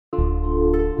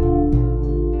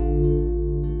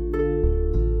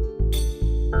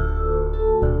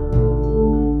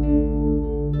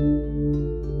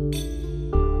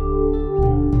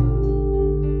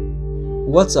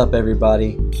What's up,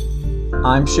 everybody?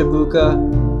 I'm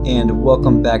Shibuka, and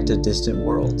welcome back to Distant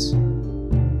Worlds.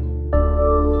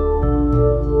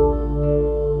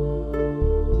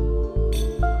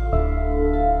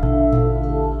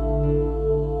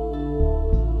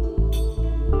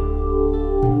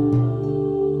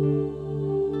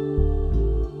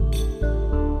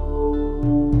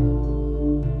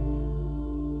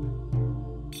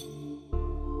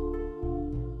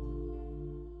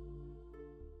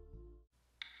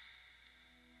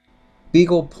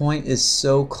 Beagle Point is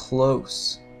so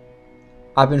close.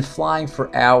 I've been flying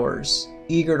for hours,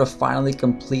 eager to finally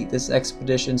complete this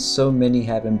expedition so many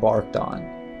have embarked on.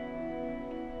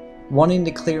 Wanting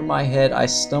to clear my head, I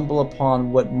stumble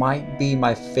upon what might be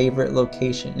my favorite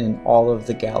location in all of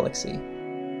the galaxy.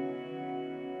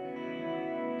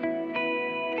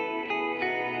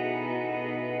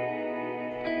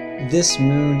 This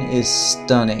moon is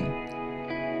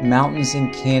stunning. Mountains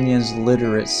and canyons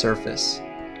litter its surface.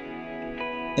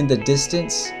 In the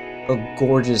distance, a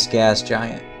gorgeous gas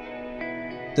giant.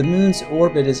 The moon's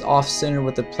orbit is off-center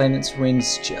with the planet's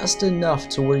rings just enough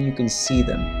to where you can see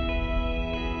them.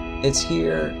 It's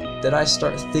here that I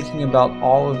start thinking about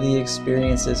all of the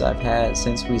experiences I've had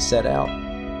since we set out.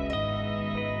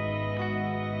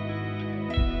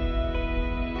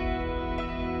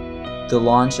 The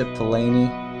launch at Pallaeni.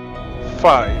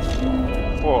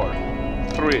 5, 4,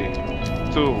 3,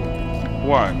 2,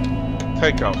 1,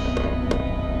 takeoff.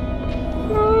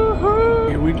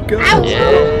 Here we go!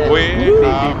 Yeah. We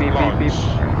have launched.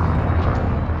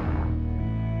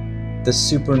 The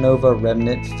Supernova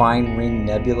Remnant Fine Ring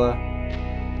Nebula.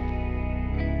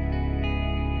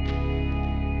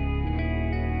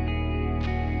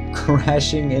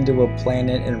 Crashing into a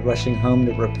planet and rushing home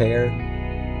to repair.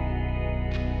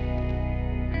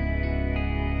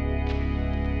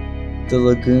 The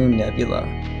Lagoon Nebula.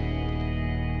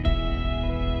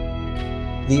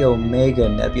 The Omega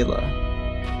Nebula.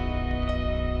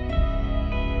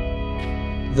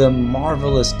 The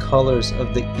marvelous colors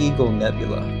of the Eagle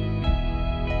Nebula.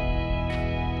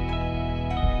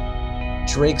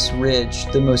 Drake's Ridge,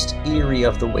 the most eerie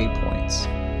of the waypoints.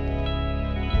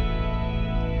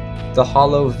 The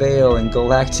Hollow Veil and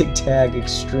Galactic Tag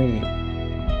Extreme.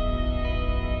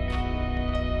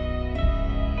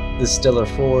 The Stellar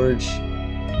Forge.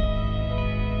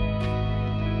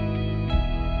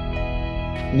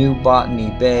 New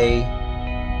Botany Bay.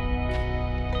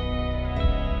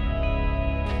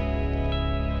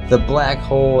 The black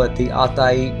hole at the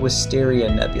Atai Wisteria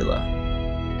Nebula.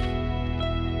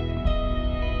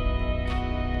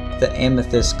 The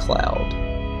Amethyst Cloud.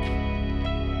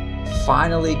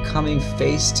 Finally coming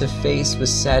face to face with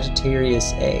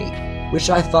Sagittarius A, which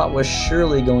I thought was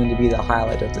surely going to be the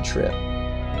highlight of the trip.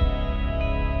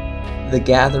 The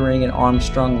Gathering and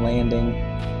Armstrong Landing.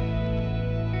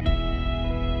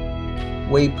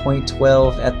 Waypoint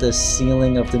 12 at the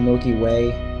ceiling of the Milky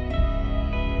Way.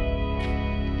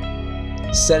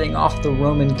 Setting off the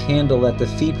Roman candle at the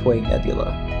Feetway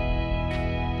Nebula.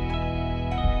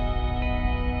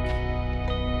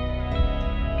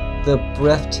 The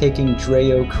breathtaking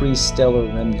Drao Cree Stellar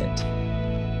Remnant.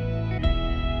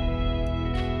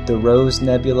 The Rose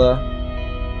Nebula.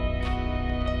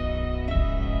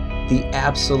 The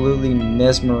absolutely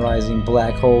mesmerizing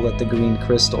black hole at the Green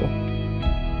Crystal.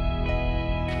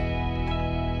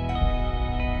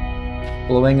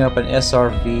 Blowing up an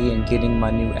SRV and getting my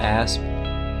new Asp.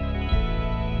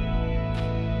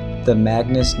 The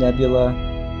Magnus Nebula,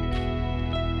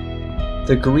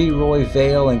 the Greeroy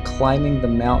Vale, and climbing the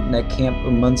mountain at Camp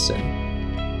Amundsen.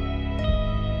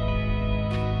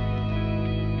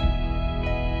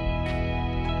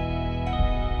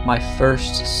 My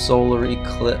first solar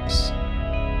eclipse.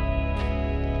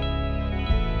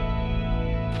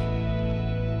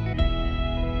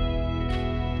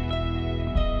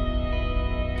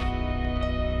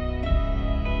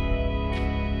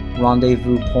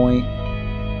 Rendezvous Point.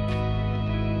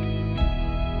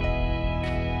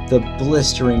 The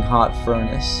blistering hot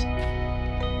furnace.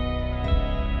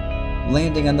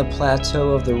 Landing on the plateau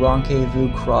of the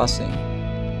Rendezvous Crossing.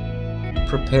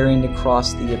 Preparing to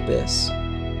cross the abyss.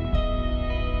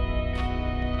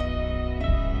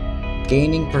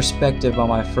 Gaining perspective on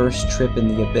my first trip in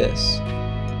the abyss.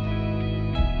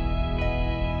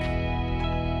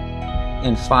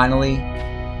 And finally,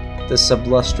 the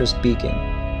Sublustrous Beacon,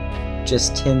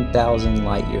 just 10,000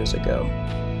 light years ago.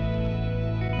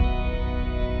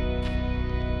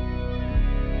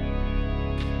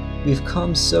 We've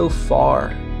come so far,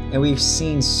 and we've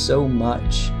seen so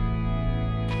much.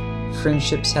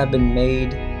 Friendships have been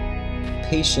made,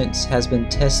 patience has been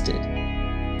tested,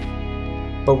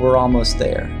 but we're almost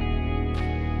there.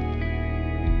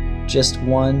 Just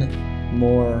one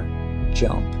more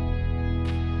jump.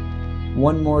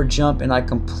 One more jump and I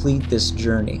complete this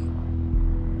journey.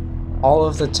 All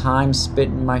of the time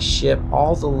spent in my ship,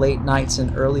 all the late nights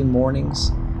and early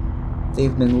mornings,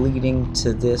 they've been leading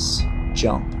to this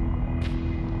jump.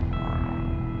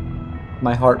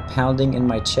 My heart pounding in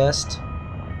my chest,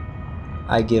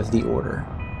 I give the order.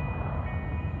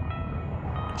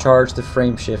 Charge the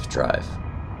frameshift drive.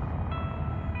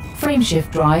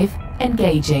 Frameshift drive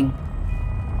engaging.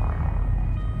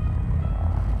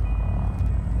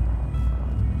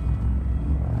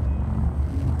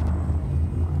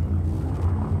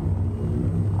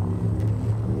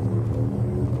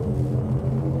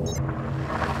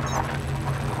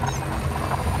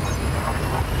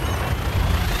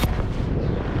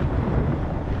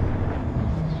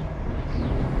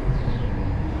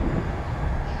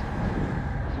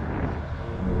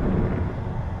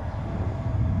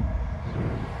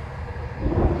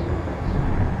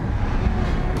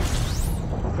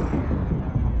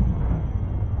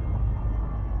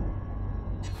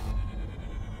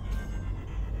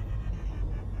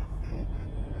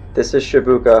 This is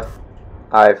Shibuka.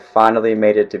 I've finally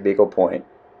made it to Beagle Point.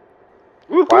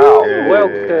 Wow.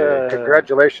 Welcome.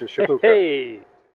 Congratulations, Shibuka. Hey.